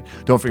website.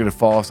 Don't forget to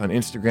follow us on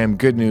Instagram,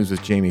 Good News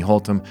with Jamie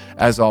Holtum.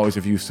 As always,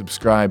 if you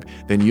subscribe,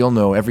 then you'll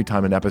know every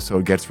time an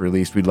episode gets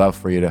released. We'd love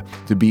for you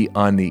to be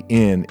on the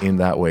in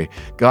that way.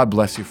 God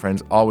bless you,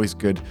 friends. Always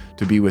good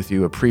to be with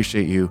you.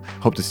 Appreciate you.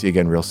 Hope to see you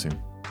again real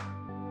soon.